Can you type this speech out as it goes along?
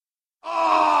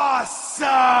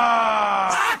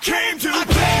awesome! I came to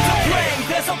play.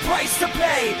 There's a price to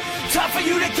pay. Time for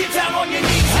you to get down on your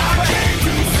knees and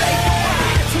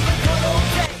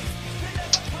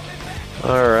pray.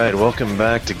 All right, welcome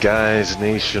back to Guys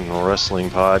Nation Wrestling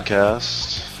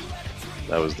Podcast.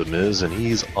 That was The Miz, and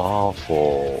he's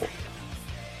awful.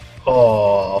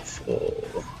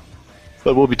 Awful.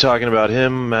 But we'll be talking about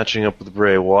him matching up with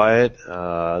Bray Wyatt.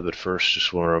 But first,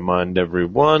 just want to remind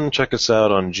everyone, check us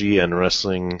out on GN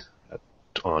Wrestling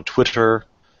on Twitter.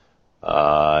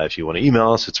 If you want to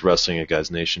email us, it's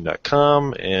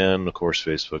wrestling@guysnation.com, and of course,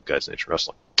 Facebook, Guys Nation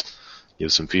Wrestling.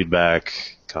 Give some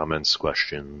feedback, comments,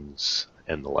 questions,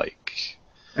 and the like.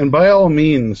 And by all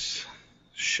means,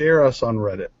 share us on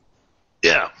Reddit.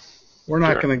 Yeah. We're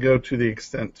not going to go to the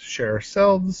extent to share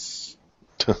ourselves,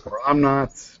 or I'm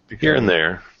not. Here and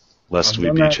there, lest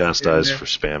we be chastised for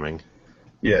spamming.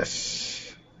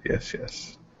 Yes.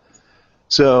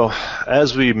 So,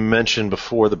 as we mentioned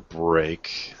before the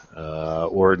break,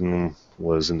 Orton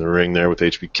was in the ring there with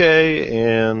HBK,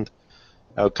 and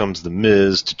out comes The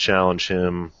Miz to challenge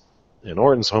him in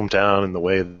Orton's hometown in the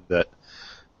way that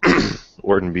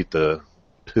Orton beat the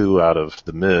poo out of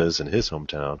The Miz in his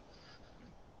hometown.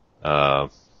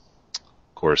 Of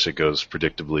course, it goes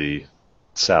predictably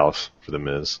south for The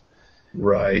Miz.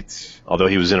 Right. Although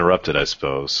he was interrupted, I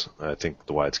suppose. I think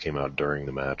the Wyatts came out during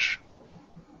the match.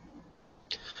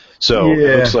 So,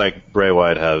 It looks like Bray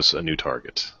Wyatt has a new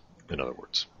target, in other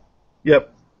words.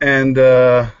 Yep. And,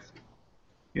 I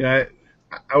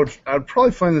would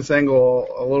probably find this angle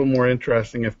a little more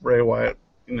interesting if Bray Wyatt,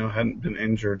 hadn't been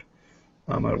injured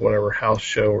at whatever house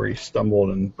show where he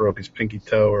stumbled and broke his pinky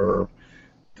toe or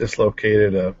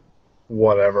dislocated a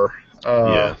whatever.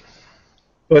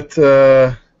 But,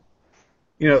 the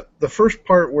first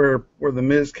part where The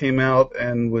Miz came out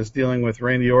and was dealing with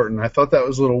Randy Orton, I thought that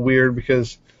was a little weird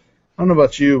because, I don't know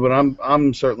about you, but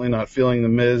I'm certainly not feeling The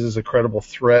Miz as a credible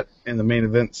threat in the main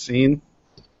event scene.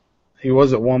 He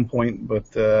was at one point, but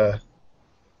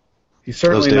he's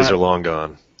certainly not. Those days are long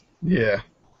gone. Yeah,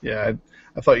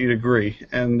 I thought you'd agree.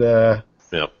 And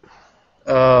yep.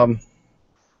 And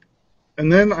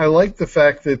then I liked the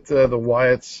fact that the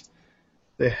Wyatts,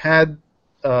 they had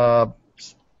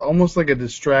almost like a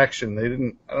distraction.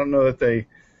 I don't know that they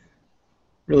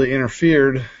really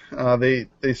interfered. They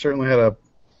certainly had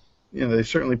they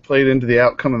certainly played into the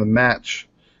outcome of the match.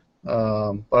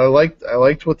 But I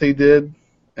liked what they did.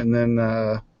 And then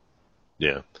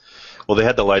yeah. Well, they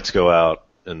had the lights go out,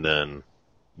 and then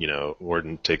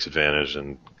Orton takes advantage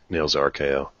and nails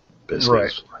RKO. Basically,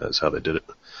 right. That's how they did it.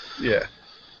 Yeah.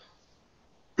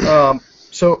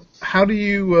 So how do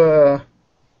you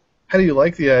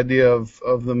like the idea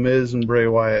of The Miz and Bray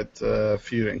Wyatt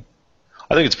feuding?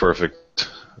 I think it's perfect,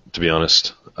 to be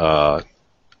honest. The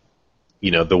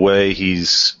way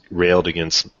he's railed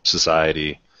against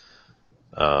society,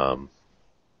 The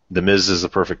Miz is the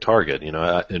perfect target.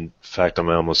 In fact, I'm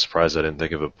almost surprised I didn't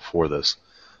think of it before this.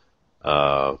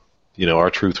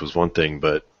 R-Truth was one thing,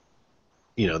 but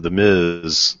The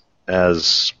Miz,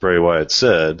 as Bray Wyatt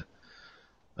said,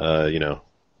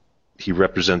 he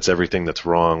represents everything that's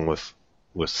wrong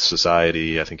with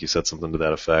society. I think he said something to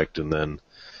that effect, and then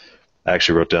I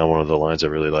actually wrote down one of the lines I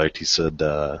really liked. He said,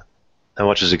 "How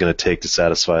much is it going to take to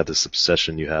satisfy this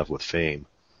obsession you have with fame?"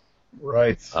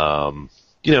 Right.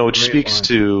 Which speaks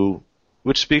to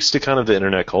kind of the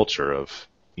internet culture of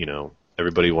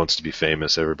everybody wants to be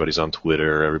famous. Everybody's on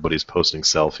Twitter. Everybody's posting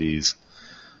selfies.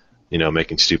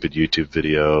 Making stupid YouTube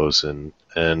videos,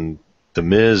 and The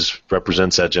Miz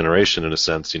represents that generation in a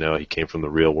sense. He came from the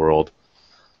real world.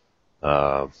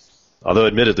 Although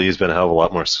admittedly he's been a hell of a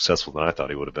lot more successful than I thought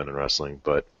he would have been in wrestling,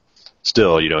 but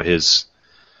still, his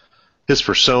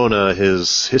persona,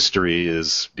 his history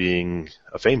is being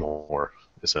a fame whore,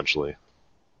 essentially.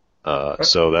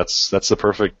 So that's the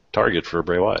perfect target for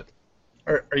Bray Wyatt.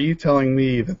 Are you telling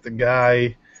me that the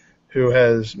guy who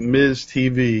has Miz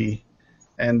TV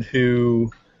and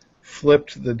who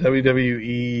flipped the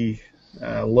WWE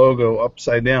logo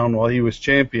upside down while he was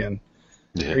champion,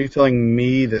 are you telling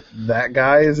me that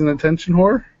guy is an attention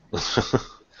whore?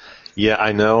 Yeah,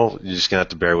 I know. You're just going to have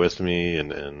to bear with me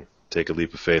and take a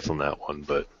leap of faith on that one,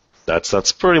 but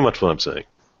that's pretty much what I'm saying.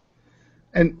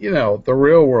 And, the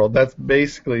real world, that's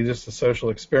basically just a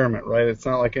social experiment, right? It's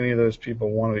not like any of those people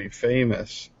want to be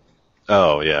famous.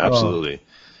 Oh, yeah, absolutely.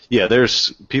 Yeah,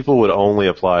 people would only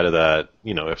apply to that,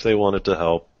 if they wanted to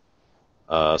help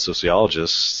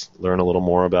sociologists learn a little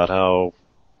more about how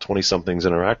 20-somethings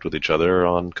interact with each other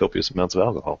on copious amounts of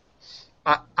alcohol.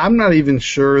 I'm not even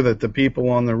sure that the people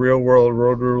on the Real World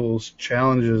Road Rules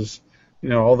challenges,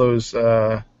 all those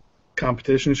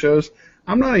competition shows,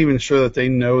 I'm not even sure that they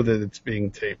know that it's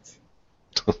being taped.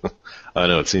 I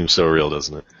know, it seems so real,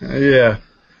 doesn't it? Yeah.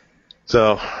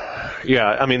 So, yeah,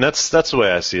 I mean, that's the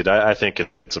way I see it. I think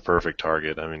it's a perfect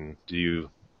target. I mean,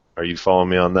 are you following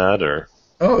me on that, or?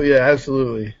 Oh, yeah,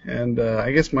 absolutely. And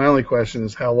I guess my only question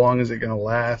is how long is it going to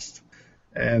last?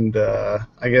 And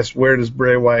I guess where does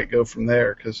Bray Wyatt go from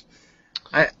there? Because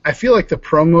I feel like the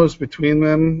promos between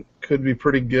them could be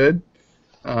pretty good.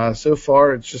 So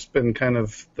far, it's just been kind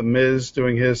of The Miz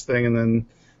doing his thing, and then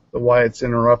the Wyatts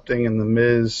interrupting, and The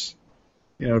Miz,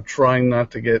 trying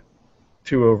not to get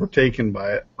too overtaken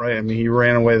by it, right? I mean, he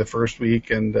ran away the first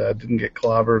week and didn't get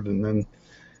clobbered, and then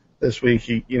this week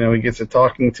he gets a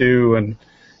talking to, and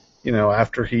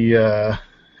after he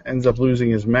ends up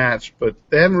losing his match, but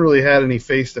they haven't really had any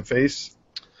face-to-face.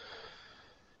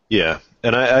 Yeah,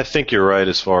 and I think you're right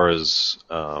as far as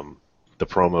the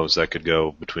promos that could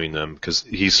go between them, because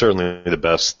he's certainly the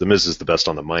best. The Miz is the best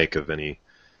on the mic of any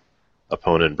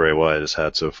opponent Bray Wyatt has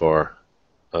had so far.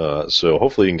 So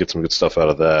hopefully you can get some good stuff out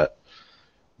of that.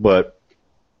 But,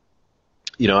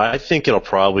 I think it'll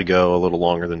probably go a little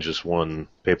longer than just one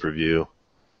pay-per-view.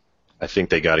 I think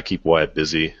they got to keep Wyatt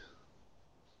busy.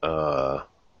 Because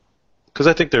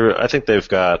I think they've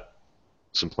got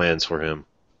some plans for him.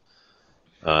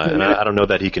 And I don't know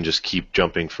that he can just keep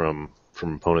jumping from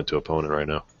opponent to opponent right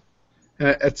now.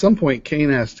 At some point,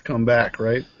 Kane has to come back,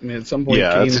 right? I mean, at some point,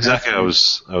 yeah, Kane that's exactly. I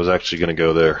was actually going to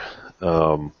go there,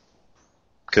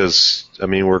 because I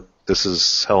mean, this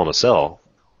is Hell in a Cell.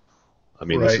 I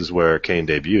mean, This is where Kane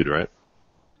debuted, right?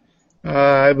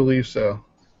 I believe so.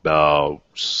 About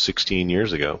 16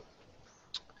 years ago,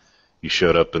 he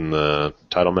showed up in the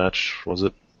title match. Was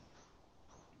it?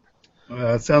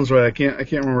 It sounds right. I can't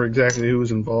remember exactly who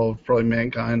was involved. Probably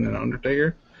Mankind and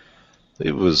Undertaker.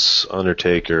 It was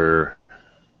Undertaker.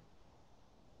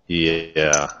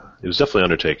 Yeah, it was definitely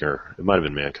Undertaker. It might have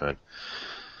been Mankind.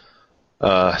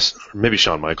 Maybe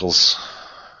Shawn Michaels.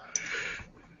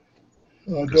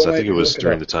 Because I think it was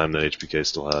during the time that HBK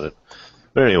still had it.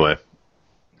 But anyway,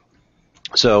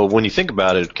 so when you think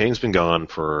about it, Kane's been gone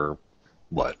for,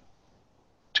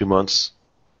 2 months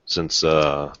since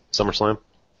SummerSlam?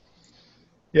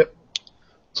 Yep.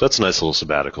 So that's a nice little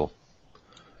sabbatical.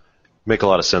 Make a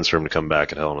lot of sense for him to come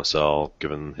back at Hell in a Cell,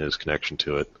 given his connection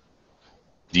to it.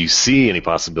 Do you see any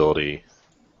possibility,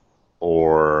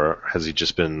 or has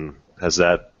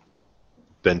that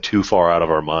been too far out of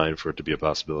our mind for it to be a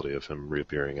possibility of him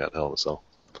reappearing at Hell in a Cell?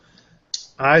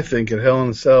 I think at Hell in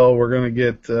a Cell we're going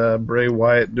to get Bray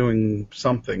Wyatt doing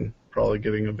something, probably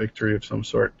getting a victory of some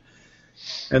sort.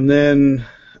 And then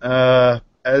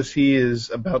as he is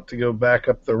about to go back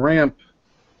up the ramp,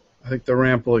 I think the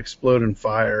ramp will explode in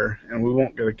fire, and we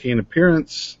won't get a Kane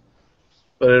appearance,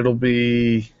 but it'll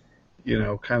be,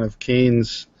 kind of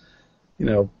Kane's,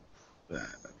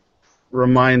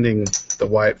 reminding the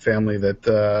Wyatt family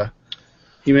that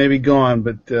he may be gone,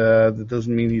 but that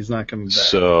doesn't mean he's not coming back.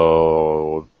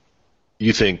 So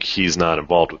you think he's not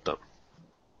involved with them?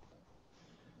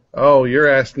 Oh, you're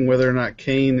asking whether or not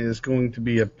Kane is going to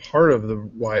be a part of the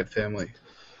Wyatt family.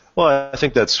 Well, I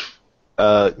think that's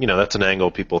that's an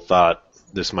angle people thought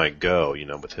this might go,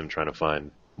 with him trying to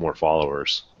find more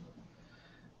followers.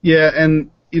 Yeah,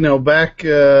 and back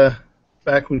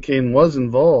when Kane was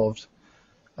involved,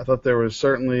 I thought there was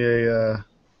certainly an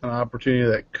opportunity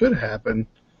that could happen.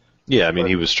 Yeah, I mean,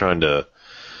 he was trying to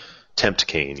tempt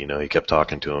Kane. He kept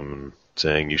talking to him and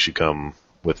saying, "You should come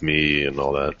with me," and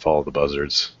all that. Follow the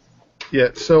buzzards. Yeah,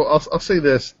 so I'll say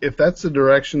this: if that's the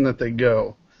direction that they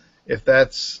go, if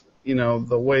that's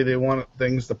the way they want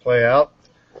things to play out,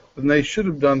 then they should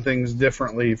have done things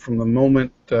differently from the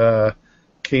moment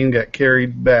Kane got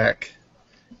carried back.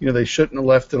 They shouldn't have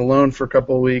left it alone for a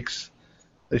couple of weeks.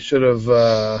 They should have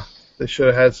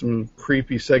had some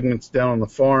creepy segments down on the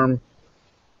farm.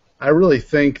 I really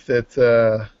think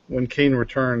that when Kane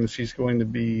returns, he's going to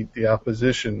be the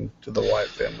opposition to the Wyatt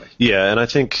family. Yeah, and I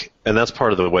think, and that's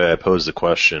part of the way I pose the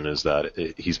question, is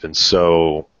that he's been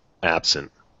so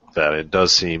absent that it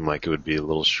does seem like it would be a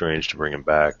little strange to bring him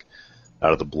back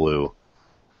out of the blue.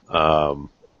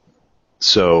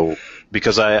 So,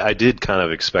 because I did kind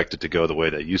of expect it to go the way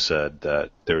that you said,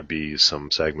 that there would be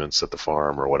some segments at the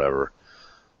farm or whatever.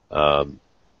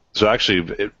 So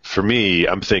actually, for me,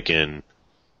 I'm thinking,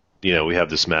 we have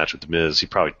this match with The Miz. He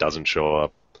probably doesn't show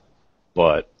up,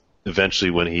 but eventually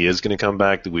when he is going to come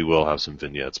back, we will have some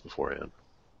vignettes beforehand.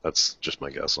 That's just my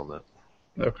guess on that.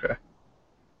 Okay.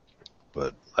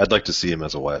 But I'd like to see him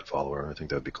as a Wyatt follower. I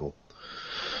think that would be cool.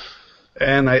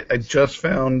 And I just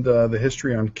found the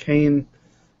history on Kane.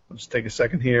 Let's take a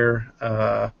second here.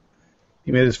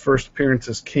 He made his first appearance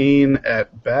as Kane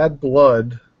at Bad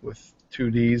Blood with two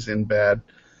Ds in bad.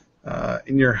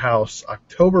 In Your House,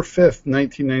 October 5th,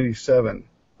 1997.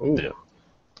 Ooh, Yeah.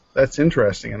 that's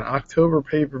interesting. An October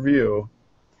pay-per-view.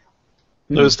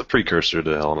 It was the precursor to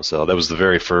Hell in a Cell. That was the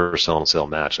very first Hell in a Cell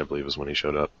match, I believe, was when he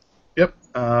showed up. Yep.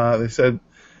 They said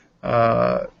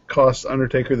cost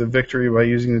Undertaker the victory by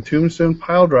using the Tombstone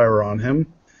Piledriver on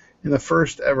him in the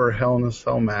first ever Hell in a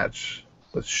Cell match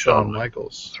with Shawn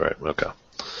Michaels. That's right. Okay.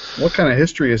 What kind of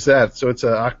history is that? So it's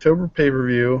an October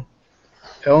pay-per-view,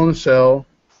 Hell in a Cell,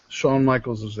 Shawn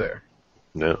Michaels is there.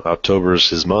 No, October's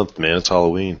his month, man. It's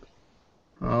Halloween.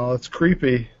 Oh, that's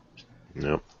creepy.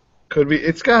 Yep. Could be.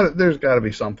 There's got to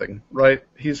be something, right?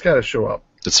 He's got to show up.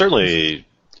 It's certainly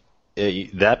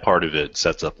that part of it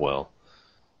sets up well,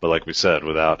 but like we said,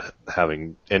 without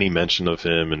having any mention of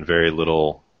him and very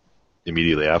little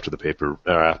immediately after the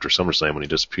after SummerSlam when he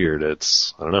disappeared,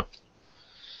 it's I don't know.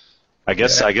 I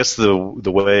guess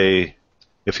the way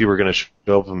if he were going to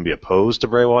show up and be opposed to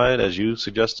Bray Wyatt as you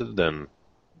suggested, then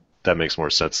that makes more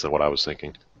sense than what I was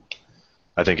thinking.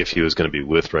 I think if he was going to be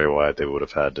with Bray Wyatt, they would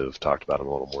have had to have talked about him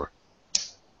a little more.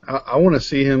 I want to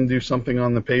see him do something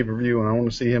on the pay-per-view, and I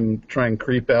want to see him try and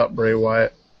creep out Bray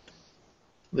Wyatt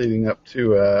leading up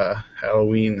to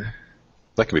Halloween.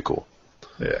 That could be cool.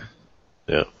 Yeah.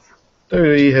 Yeah.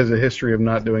 WWE has a history of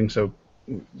not doing so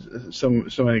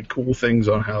many cool things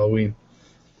on Halloween.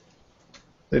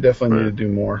 They definitely need to do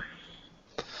more.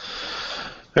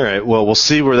 All right, well, we'll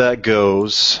see where that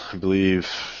goes. I believe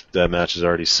that match is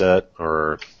already set,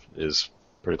 or is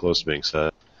pretty close to being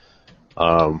set.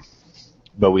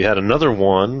 But we had another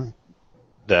one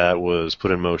that was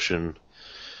put in motion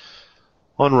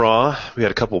on Raw. We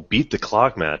had a couple beat the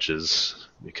clock matches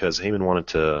because Heyman wanted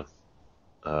to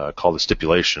call the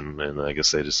stipulation, and I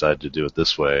guess they decided to do it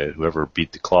this way. Whoever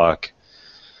beat the clock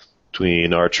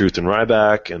between R-Truth and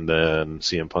Ryback, and then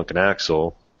CM Punk and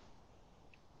Axel.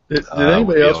 Did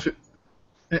anybody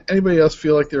else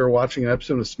feel like they were watching an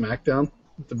episode of SmackDown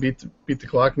with the beat the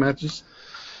clock matches?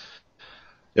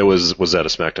 It was that a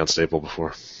SmackDown staple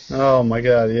before? Oh my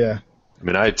God, yeah. I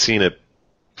mean, I had seen it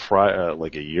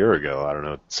like a year ago. I don't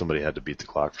know. Somebody had to beat the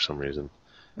clock for some reason.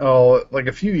 Oh, like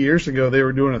a few years ago, they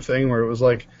were doing a thing where it was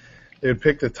like they would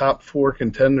pick the top 4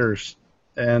 contenders,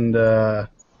 and they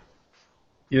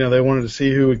wanted to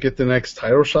see who would get the next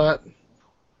title shot,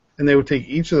 and they would take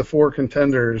each of the 4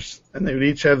 contenders, and they would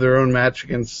each have their own match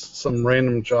against some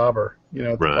random jobber, at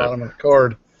the bottom of the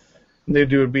card, and they'd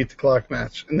do a beat the clock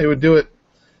match, and they would do it.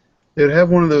 They would have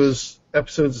one of those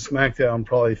episodes of SmackDown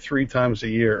probably 3 times a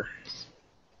year.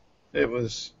 It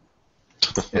was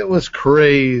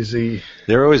crazy.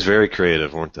 They're always very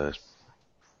creative, weren't they?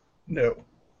 No.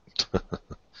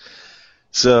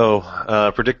 So,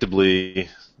 predictably,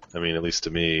 I mean, at least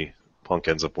to me, Punk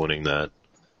ends up winning that.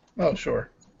 Oh, sure.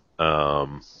 I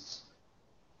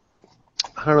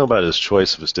don't know about his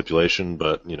choice of a stipulation,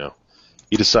 but,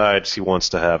 he decides he wants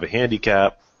to have a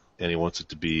handicap, and he wants it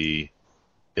to be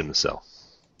in the cell.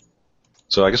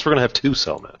 So I guess we're going to have 2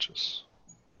 cell matches,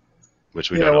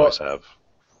 which we don't always have.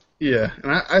 Yeah,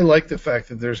 and I like the fact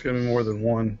that there's going to be more than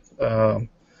one.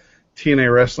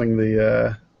 TNA Wrestling,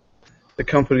 the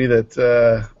company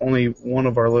that only one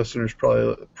of our listeners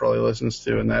probably listens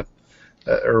to, and that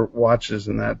or watches,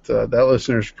 and that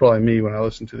listener is probably me when I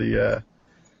listen back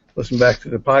to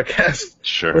the podcast.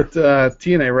 Sure. But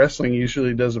TNA Wrestling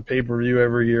usually does a pay-per-view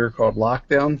every year called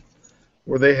Lockdown,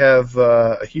 where they have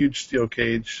a huge steel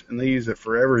cage, and they use it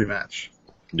for every match.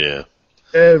 Yeah.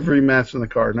 Every match on the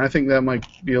card, and I think that might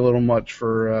be a little much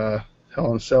for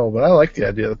Hell in a Cell, but I like the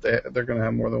idea that they're going to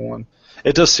have more than one.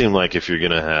 It does seem like if you're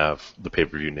going to have the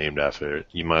pay-per-view named after it,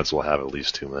 you might as well have at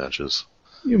least 2 matches.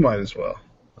 You might as well.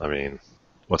 I mean,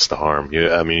 what's the harm? You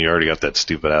already got that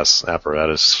stupid-ass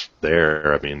apparatus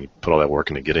there. I mean, you put all that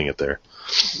work into getting it there.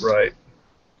 Right.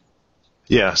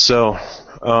 Yeah, so,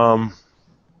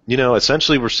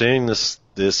 essentially we're seeing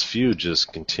this feud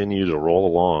just continue to roll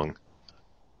along.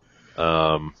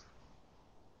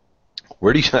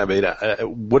 What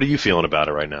are you feeling about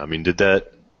it right now? I mean, did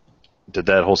that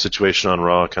whole situation on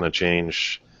Raw kind of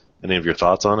change any of your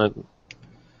thoughts on it?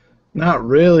 Not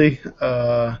really.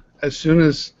 As soon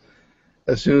as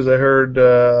I heard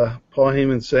Paul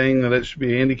Heyman saying that it should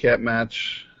be a handicap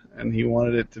match, and he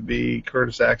wanted it to be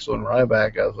Curtis Axel and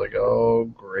Ryback, I was like, oh,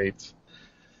 great.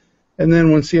 And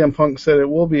then when CM Punk said it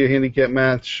will be a handicap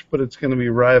match, but it's going to be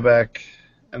Ryback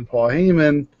and Paul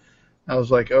Heyman, I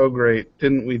was like, oh, great.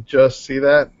 Didn't we just see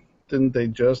that? Didn't they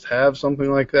just have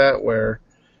something like that where,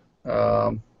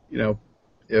 if,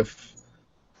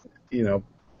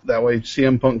 that way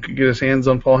CM Punk could get his hands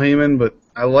on Paul Heyman? But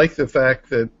I like the fact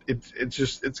that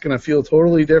it's going to feel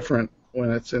totally different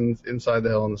when it's inside the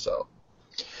Hell in a Cell.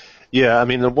 Yeah, I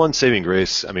mean, the one saving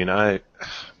grace. I mean,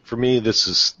 for me,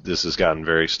 this has gotten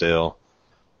very stale.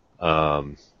 I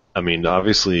mean,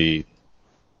 obviously,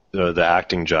 the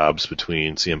acting jobs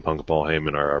between CM Punk and Paul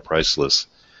Heyman are priceless,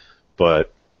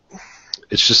 but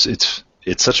it's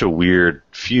such a weird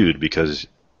feud because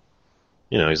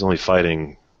he's only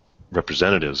fighting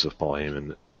representatives of Paul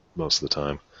Heyman most of the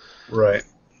time. Right.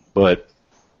 But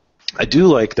I do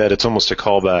like that it's almost a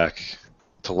callback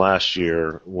to last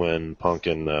year when Punk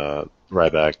and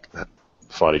Ryback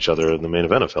fought each other in the main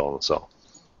event of Hell in a Cell.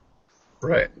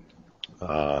 Right.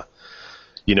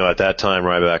 At that time,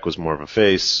 Ryback was more of a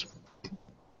face,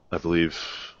 I believe.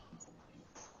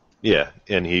 Yeah,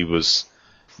 and he was,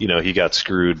 he got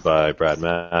screwed by Brad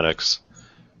Maddox,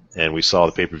 and we saw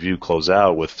the pay-per-view close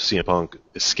out with CM Punk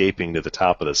escaping to the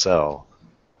top of the cell,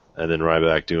 and then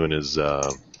Ryback doing his,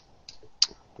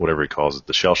 whatever he calls it,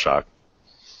 the shell shock.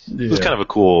 Yeah. It was kind of a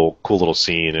cool little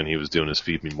scene, and he was doing his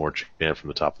Feed Me More chant from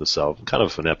the top of the cell. Kind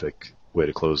of an epic way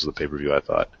to close the pay-per-view, I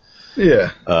thought.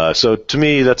 Yeah. So to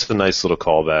me, that's a nice little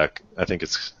callback. I think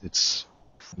it's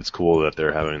cool that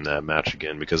they're having that match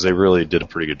again because they really did a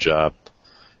pretty good job,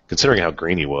 considering how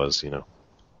green he was,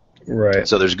 Right.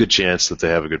 So there's a good chance that they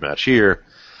have a good match here,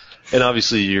 and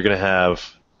obviously you're going to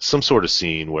have some sort of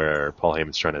scene where Paul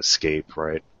Heyman's trying to escape,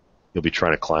 right? He'll be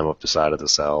trying to climb up the side of the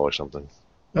cell or something.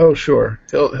 Oh, sure.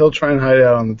 He'll try and hide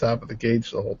out on the top of the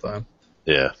cage the whole time.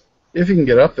 Yeah. If he can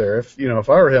get up there. If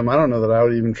I were him, I don't know that I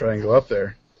would even try and go up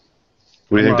there.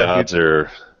 What do you think the odds are?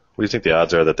 What do you think the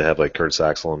odds are that they have like Kurt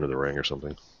Saxel under the ring or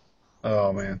something?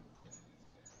 Oh man.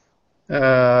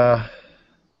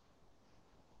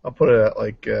 I'll put it at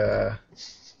like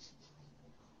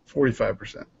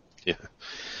 45%. Yeah.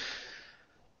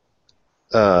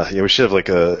 Yeah, we should have like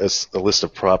a list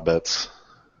of prop bets.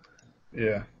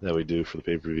 Yeah. That we do for the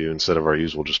pay-per-view instead of our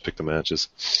usual just pick the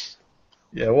matches.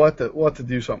 Yeah, we'll have to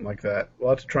do something like that. We'll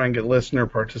have to try and get listener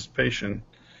participation.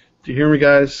 Do you hear me,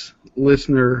 guys?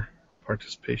 Listener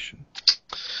participation.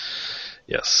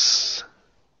 Yes.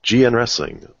 GN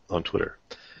Wrestling on Twitter.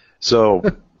 So,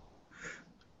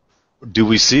 do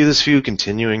we see this feud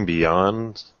continuing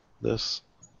beyond this?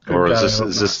 Or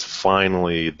is this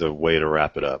finally the way to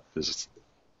wrap it up?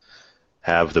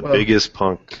 Have the biggest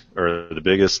Punk or the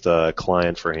biggest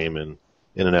client for Heyman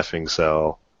in an effing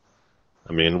cell?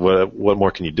 I mean, what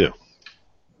more can you do?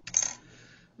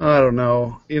 I don't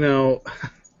know.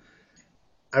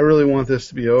 I really want this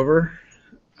to be over.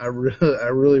 I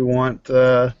really want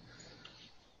all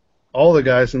the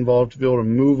guys involved to be able to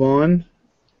move on.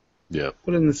 Yeah.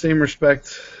 But in the same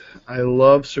respect, I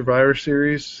love Survivor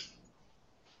Series.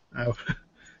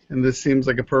 And this seems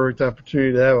like a perfect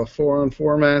opportunity to have a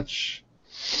 4-on-4 match.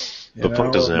 But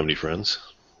Punk doesn't have any friends.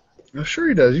 Oh, sure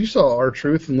he does. You saw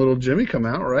R-Truth and Little Jimmy come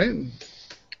out, right?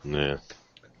 Yeah.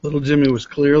 Little Jimmy was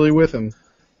clearly with him.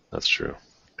 That's true.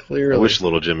 Clearly. I wish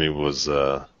Little Jimmy was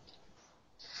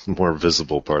more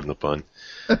visible, pardon the pun.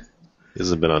 He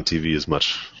hasn't been on TV as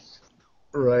much.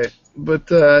 Right. But,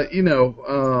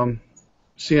 CM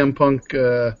Punk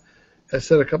has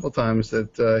said a couple times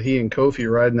that he and Kofi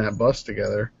are riding that bus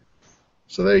together.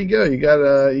 So there you go.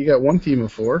 You got one team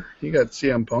of 4. You got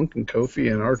CM Punk and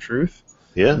Kofi and R-Truth.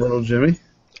 Yeah. Little Jimmy.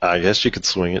 I guess you could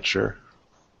swing it, sure.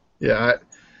 Yeah,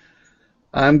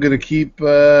 I'm gonna keep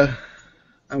lobbying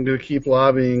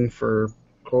for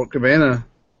Colt Cabana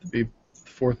to be the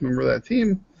 4th member of that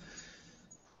team.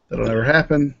 That'll never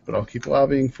happen, but I'll keep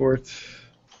lobbying for it.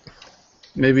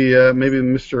 Maybe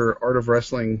Mr. Art of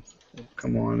Wrestling will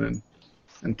come on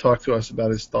and talk to us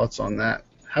about his thoughts on that.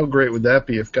 How great would that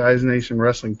be if Guys Nation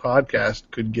Wrestling Podcast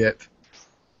could get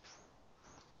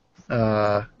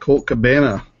Colt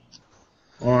Cabana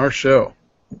on our show?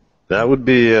 That would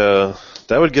be that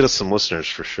would get us some listeners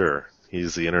for sure.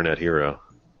 He's the internet hero.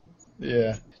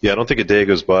 Yeah. Yeah, I don't think a day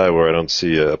goes by where I don't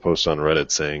see a post on Reddit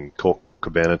saying Colt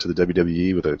Cabana to the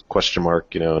WWE with a question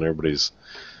mark, and everybody's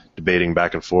debating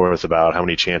back and forth about how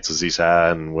many chances he's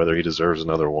had and whether he deserves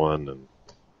another one and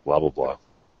blah, blah, blah.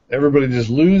 Everybody just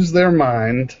lose their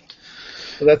mind.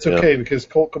 But that's okay because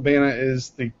Colt Cabana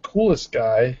is the coolest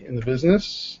guy in the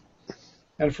business.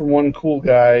 And from one cool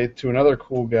guy to another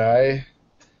cool guy, I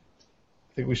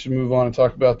think we should move on and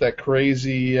talk about that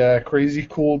crazy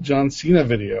cool John Cena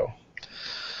video.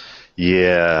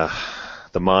 Yeah,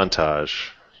 the montage.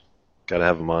 Got to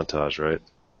have a montage, right?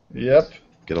 Yep.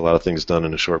 Get a lot of things done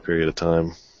in a short period of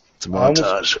time. It's a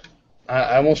montage.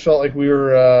 I almost felt like we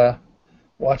were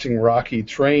watching Rocky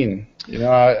train.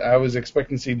 I was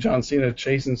expecting to see John Cena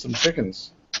chasing some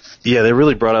chickens. Yeah, they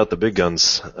really brought out the big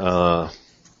guns.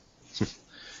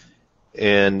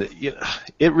 And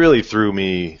it really threw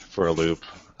me for a loop.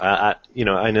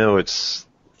 I know it's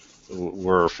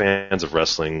we're fans of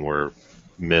wrestling. We're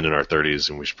men in our 30s,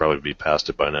 and we should probably be past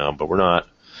it by now, but we're not.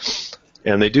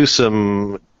 And they do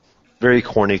some very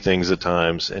corny things at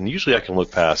times, and usually I can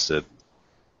look past it.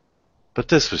 But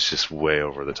this was just way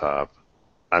over the top.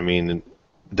 I mean,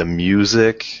 the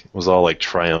music was all like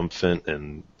triumphant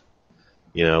and,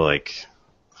 you know, like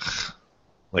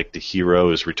the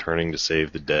hero is returning to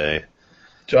save the day.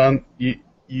 John,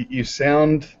 you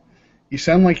sound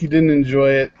like you didn't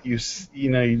enjoy it. You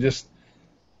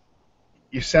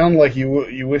sound like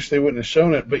you wish they wouldn't have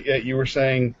shown it, but yet you were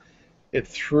saying it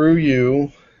threw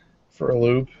you for a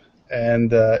loop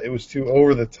and it was too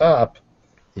over the top.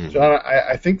 Mm-hmm. John,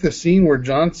 I think the scene where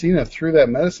John Cena threw that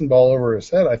medicine ball over his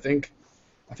head, I think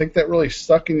that really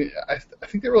stuck in. I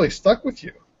think that really stuck with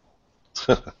you.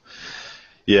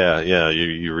 Yeah,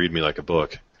 you read me like a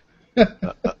book.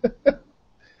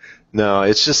 No,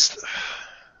 it's just,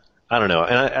 I don't know,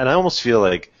 and I almost feel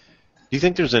like, do you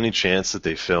think there's any chance that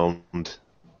they filmed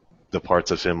the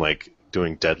parts of him like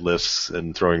doing deadlifts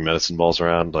and throwing medicine balls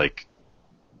around, like,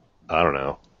 I don't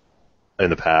know, in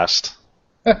the past?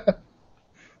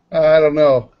 I don't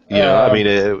know. You know, I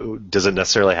mean, does it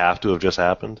necessarily have to have just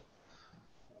happened?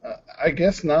 I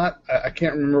guess not. I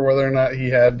can't remember whether or not he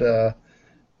had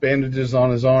bandages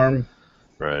on his arm.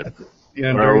 Right. You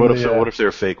know, or what if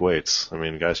they're fake weights? I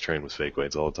mean, guys train with fake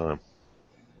weights all the time.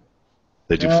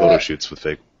 They do photo shoots with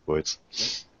fake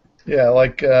weights. Yeah,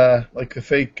 like the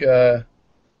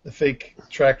fake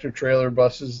tractor trailer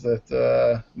buses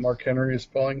that Mark Henry is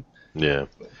pulling. Yeah.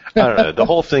 I don't know. The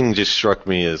whole thing just struck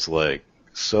me as like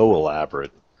so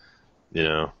elaborate, you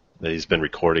know, that he's been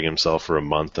recording himself for a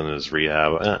month in his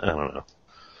rehab. I don't know.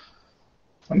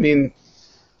 I mean,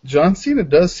 John Cena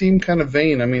does seem kind of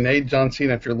vain. I mean, hey, John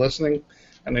Cena, if you're listening,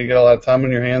 I know you got a lot of time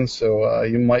on your hands, so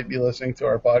you might be listening to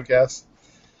our podcast.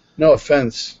 No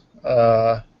offense. You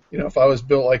know, if I was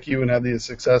built like you and had the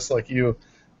success like you,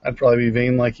 I'd probably be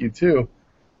vain like you too.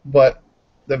 But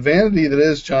the vanity that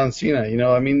is John Cena, you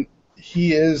know, I mean,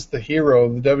 he is the hero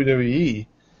of the WWE.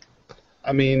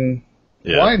 I mean,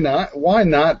 yeah. Why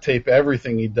not tape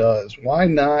everything he does? Why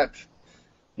not,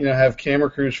 you know, have camera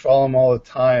crews follow him all the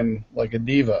time like a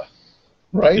diva,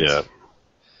 right? Yeah.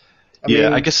 I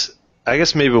mean, I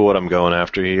guess maybe what I'm going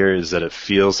after here is that it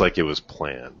feels like it was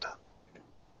planned.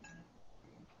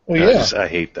 Well, yeah. I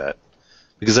hate that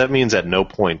because that means at no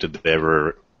point did they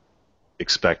ever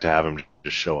expect to have him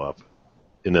just show up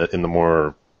in the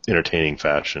more entertaining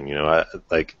fashion. You know,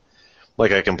 like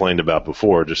I complained about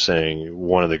before, just saying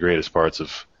one of the greatest parts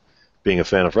of being a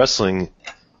fan of wrestling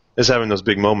is having those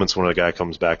big moments when a guy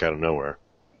comes back out of nowhere.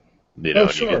 You know,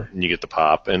 sure. and you get the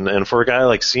pop. And for a guy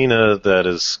like Cena that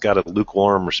has got a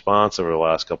lukewarm response over the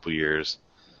last couple of years,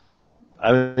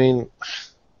 I mean,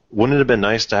 wouldn't it have been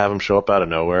nice to have him show up out of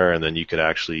nowhere and then you could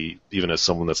actually, even as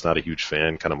someone that's not a huge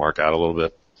fan, kind of mark out a little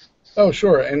bit? Oh,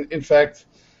 sure. And in fact,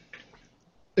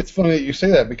 it's funny that you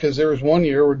say that because there was one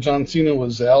year where John Cena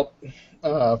was out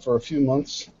for a few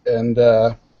months and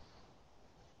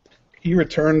he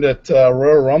returned at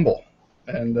Royal Rumble.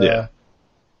 And,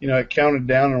 you know, it counted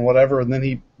down and whatever, and then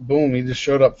he just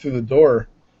showed up through the door.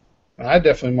 And I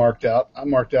definitely marked out. I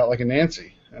marked out like a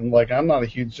Nancy. And, like, I'm not a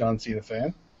huge John Cena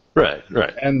fan. Right.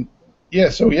 And,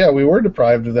 we were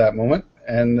deprived of that moment.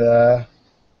 And I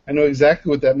know exactly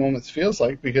what that moment feels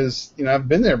like because, you know, I've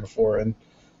been there before. And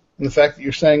the fact that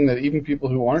you're saying that even people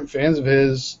who aren't fans of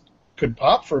his could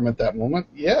pop for him at that moment,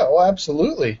 yeah, well,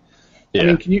 absolutely. Yeah. I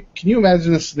mean, can you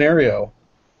imagine a scenario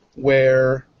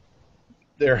where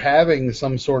they're having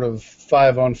some sort of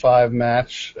 5-on-5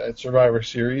 match at Survivor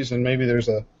Series, and maybe there's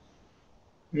a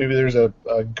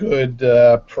good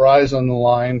prize on the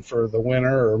line for the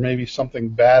winner, or maybe something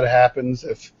bad happens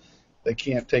if they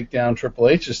can't take down Triple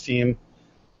H's team,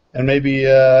 and maybe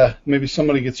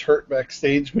somebody gets hurt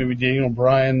backstage, maybe Daniel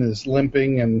Bryan is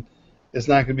limping and is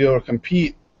not going to be able to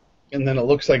compete, and then it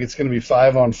looks like it's going to be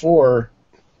 5-on-4,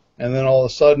 and then all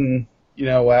of a sudden, you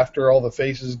know, after all the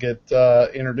faces get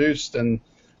introduced and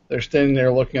they're standing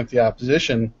there looking at the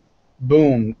opposition,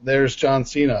 boom, there's John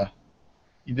Cena.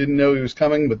 You didn't know he was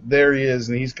coming, but there he is,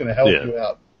 and he's going to help you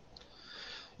out.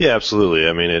 Yeah, absolutely.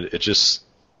 I mean,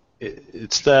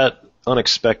 it's that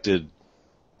unexpected,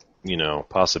 you know,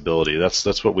 possibility.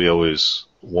 That's what we always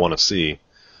want to see,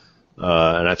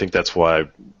 and I think that's why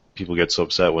people get so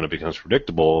upset when it becomes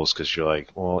predictable. Is because you're like,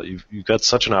 well, you've got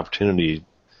such an opportunity.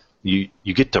 You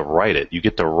get to write it. You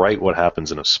get to write what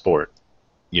happens in a sport,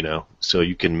 you know, so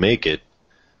you can make it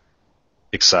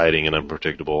exciting and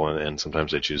unpredictable, and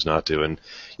sometimes they choose not to. And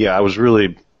yeah, I was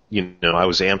really, you know, I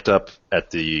was amped up at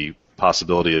the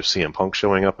possibility of CM Punk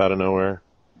showing up out of nowhere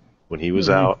when he was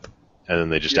out, and then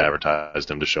they just advertised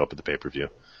him to show up at the pay-per-view.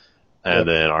 And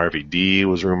then RVD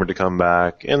was rumored to come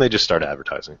back, and they just started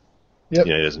advertising. Yep.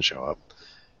 He doesn't show up.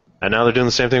 And now they're doing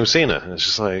the same thing with Cena. And it's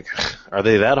just like, are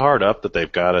they that hard up that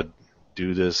they've got to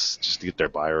do this just to get their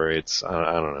buy rates?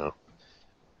 I don't know.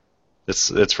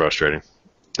 It's frustrating.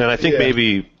 And I think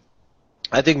maybe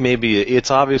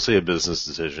it's obviously a business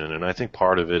decision, and I think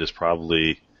part of it is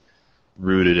probably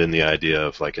rooted in the idea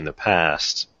of, like, in the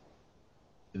past,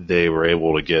 they were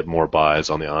able to get more buys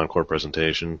on the Encore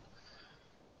presentation.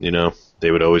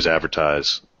 They would always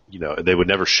advertise. They would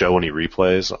never show any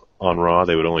replays on Raw.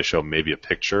 They would only show maybe a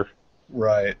picture.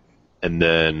 Right. And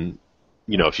then,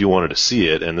 if you wanted to see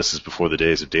it, and this is before the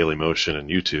days of Daily Motion and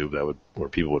YouTube, where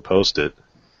people would post it,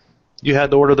 you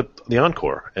had to order the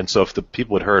Encore. And so if the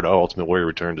people had heard, Ultimate Warrior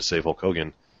returned to save Hulk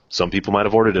Hogan, some people might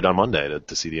have ordered it on Monday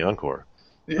to see the Encore.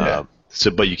 Yeah.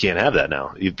 But you can't have that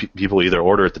now. People either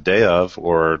order it the day of,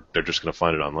 or they're just going to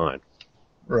find it online.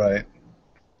 Right.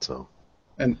 So,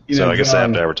 and I guess they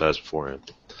have to advertise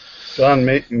beforehand. John,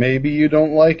 maybe you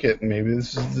don't like it. Maybe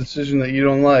this is a decision that you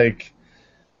don't like.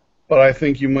 But I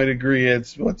think you might agree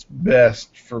it's what's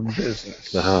best for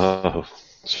business. Oh,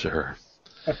 sure.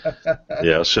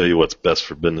 Yeah, I'll show you what's best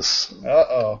for business.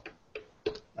 Uh-oh.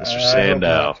 Mr.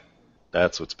 Sandow.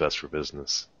 That's what's best for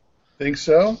business. Think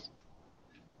so?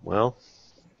 Well,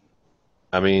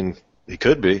 I mean, he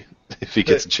could be if he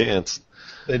gets a chance.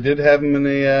 They did have him in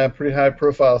a pretty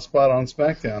high-profile spot on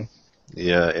SmackDown.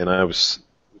 Yeah, and I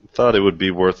thought it would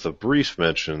be worth a brief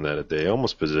mention that they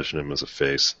almost positioned him as a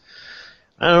face.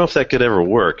 I don't know if that could ever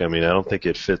work. I mean, I don't think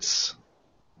it fits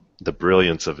the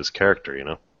brilliance of his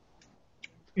character,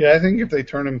 Yeah, I think if they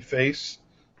turn him face,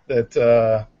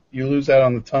 that you lose out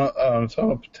on a ton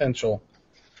of potential.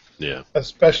 Yeah.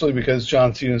 Especially because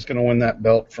John Cena is going to win that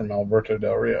belt from Alberto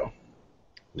Del Rio.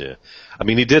 Yeah. I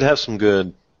mean, he did have some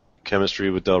good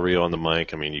chemistry with Del Rio on the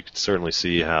mic. I mean, you could certainly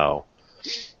see how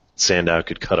Sandow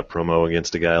could cut a promo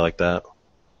against a guy like that.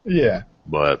 Yeah.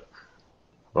 But,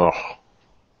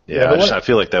 I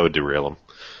feel like that would derail him.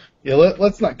 Yeah,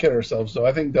 let's not kid ourselves, though.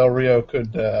 I think Del Rio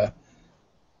could cut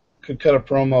a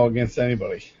promo against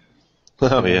anybody.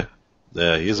 Oh, yeah.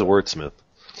 Yeah, he's a wordsmith.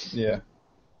 Yeah.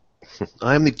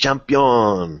 I'm the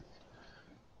champion.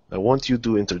 I want you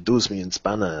to introduce me in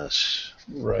Spanish.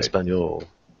 Right. Espanol.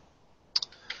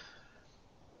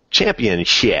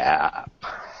 Championship.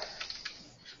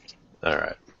 All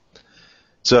right.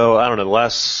 So, I don't know, the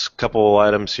last couple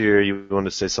items here, you wanted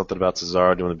to say something about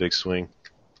Cesaro doing the big swing?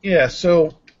 Yeah,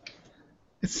 so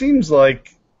it seems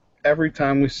like every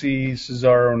time we see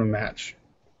Cesaro in a match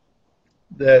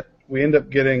that we end up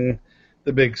getting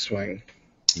the big swing.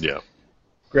 Yeah.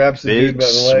 Grabs the dude by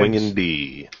the legs. Big swinging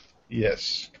D.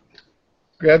 Yes.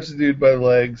 Grabs the dude by the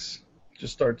legs,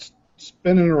 just starts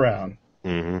spinning around.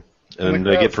 Mm-hmm. And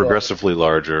they get progressively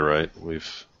larger, right?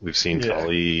 We've seen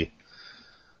Khali.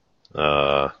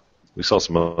 We saw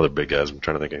some other big guys. I'm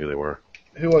trying to think of who they were.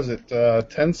 Who was it?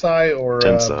 Tensai or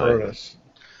Brodus?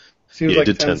 Seems like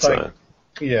he did Tensai.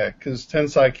 Yeah, because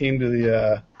Tensai came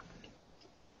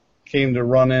to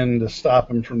run in to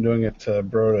stop him from doing it to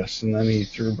Brodus, and then he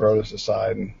threw Brodus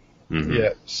aside. And yeah,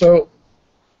 so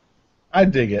I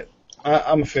dig it.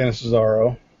 I'm a fan of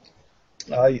Cesaro.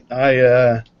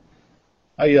 I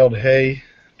yelled "Hey"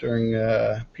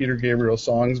 during Peter Gabriel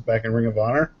songs back in Ring of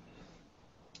Honor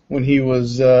when he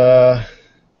was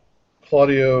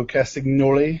Claudio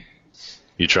Castagnoli.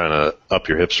 You trying to up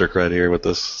your hipster cred here with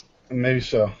this? Maybe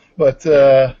so, but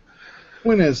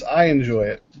point is, I enjoy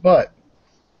it. But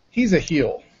he's a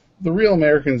heel. The real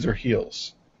Americans are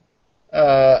heels.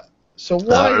 So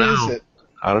why is it?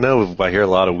 I don't know. I hear a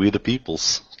lot of "We the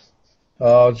Peoples."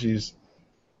 Oh, jeez.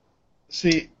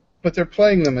 See, but they're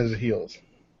playing them as heels.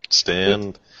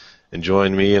 Stand and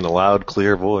join me in a loud,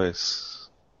 clear voice.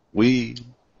 We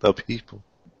the people.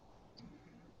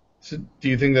 So do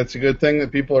you think that's a good thing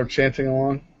that people are chanting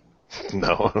along?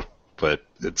 No, but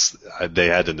they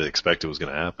had to expect it was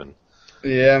going to happen.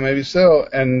 Yeah, maybe so.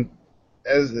 And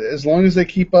as long as they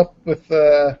keep up with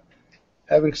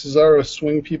having Cesaro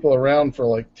swing people around for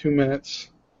like 2 minutes,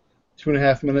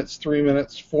 2.5 minutes, 3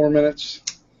 minutes, 4 minutes,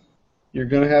 you're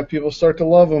going to have people start to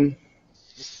love him.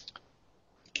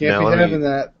 Can't be having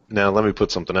that. Now let me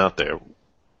put something out there.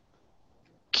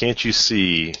 Can't you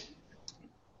see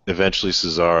eventually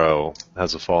Cesaro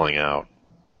has a falling out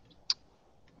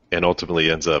and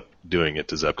ultimately ends up doing it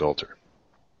to Zeb Coulter?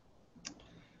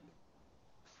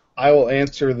 I will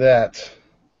answer that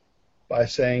by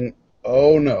saying,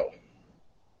 oh no.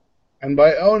 And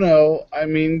by oh no, I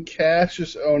mean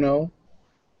Cassius Ohno.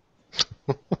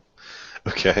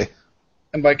 Okay.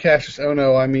 And by Cassius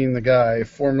Ohno, I mean the guy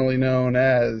formerly known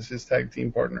as his tag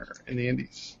team partner in the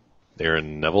Indies.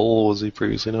 Aaron Neville was he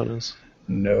previously known as?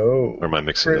 No. Or am I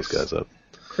mixing those guys up?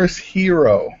 Chris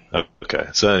Hero. Oh, okay.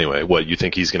 So anyway, what you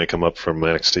think he's going to come up from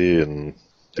NXT and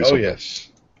do Oh something? yes.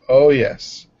 Oh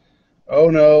yes. Oh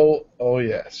no. Oh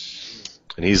yes.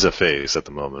 And he's a face at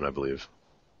the moment, I believe.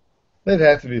 They'd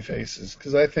have to be faces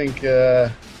because I think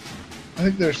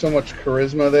there's so much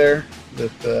charisma there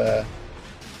that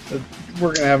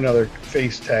we're gonna have another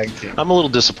face tag team. I'm a little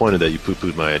disappointed that you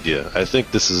poo-pooed my idea. I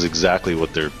think this is exactly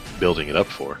what they're building it up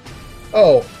for.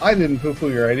 Oh, I didn't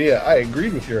poo-poo your idea. I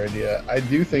agreed with your idea. I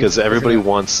do think Because everybody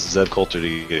wants Zeb Coulter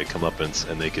to get comeuppance,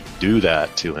 and they could do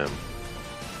that to him.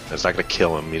 It's not going to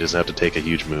kill him. He doesn't have to take a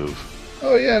huge move.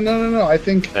 Oh yeah, no. I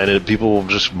think And people will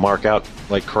just mark out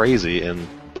like crazy, and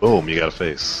boom, you got a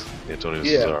face. Antonio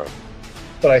Cesaro.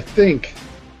 But I think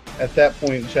at that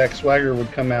point, Jack Swagger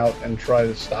would come out and try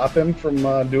to stop him from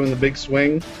doing the big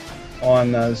swing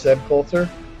on Zeb Coulter.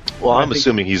 Well, I I'm think-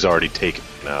 assuming he's already taken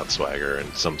out Swagger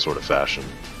in some sort of fashion.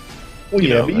 Well, You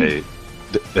yeah, know,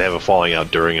 but they have a falling out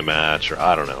during a match, or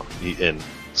I don't know. And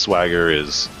Swagger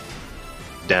is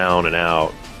down and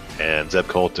out, and Zeb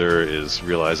Coulter is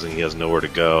realizing he has nowhere to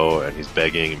go, and he's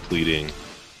begging and pleading,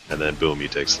 and then boom, he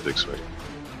takes the big swing.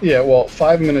 yeah, well,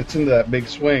 5 minutes into that big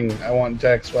swing, I want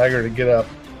Jack Swagger to get up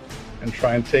and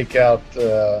try and take out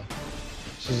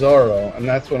Cesaro, and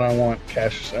that's when I want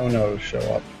Cassius Ohno to show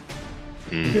up.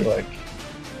 Mm. Be like,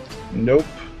 nope,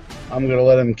 I'm gonna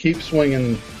let him keep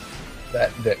swinging that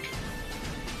dick.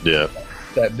 Yeah,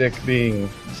 That dick being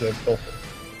Zeb Coulter.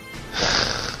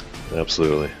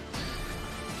 absolutely.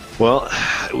 Well,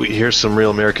 we hear some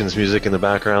Real Americans music in the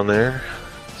background there.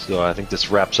 So I think this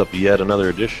wraps up yet another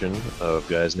edition of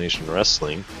Guys Nation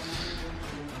Wrestling.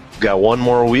 We've got one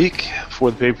more week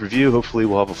before the pay-per-view. Hopefully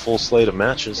we'll have a full slate of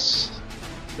matches.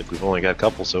 I think we've only got a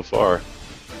couple so far.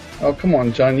 Oh, come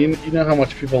on, John. You know how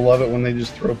much people love it when they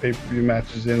just throw pay-per-view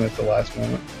matches in at the last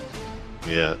moment.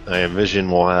 Yeah, I envision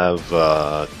we'll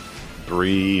have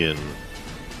Bree and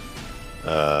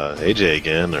AJ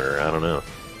again, or I don't know.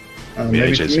 Maybe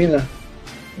AJ's Tamina.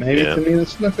 Maybe Yeah. Tamina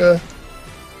Snuka.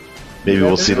 Maybe You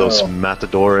we'll never see those know.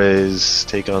 Matadores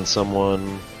take on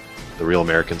someone. The Real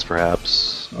Americans,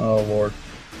 perhaps. Oh, Lord.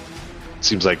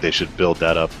 Seems like they should build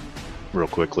that up real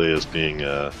quickly as being,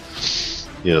 the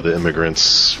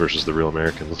immigrants versus the Real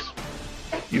Americans.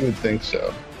 You would think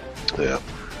so. Yeah.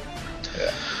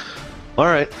 Yeah. All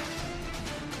right.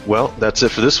 Well, that's it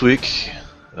for this week.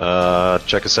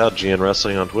 Check us out, GN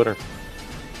Wrestling on Twitter.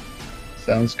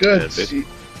 Sounds good. Yeah,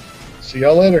 See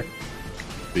y'all later.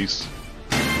 Peace.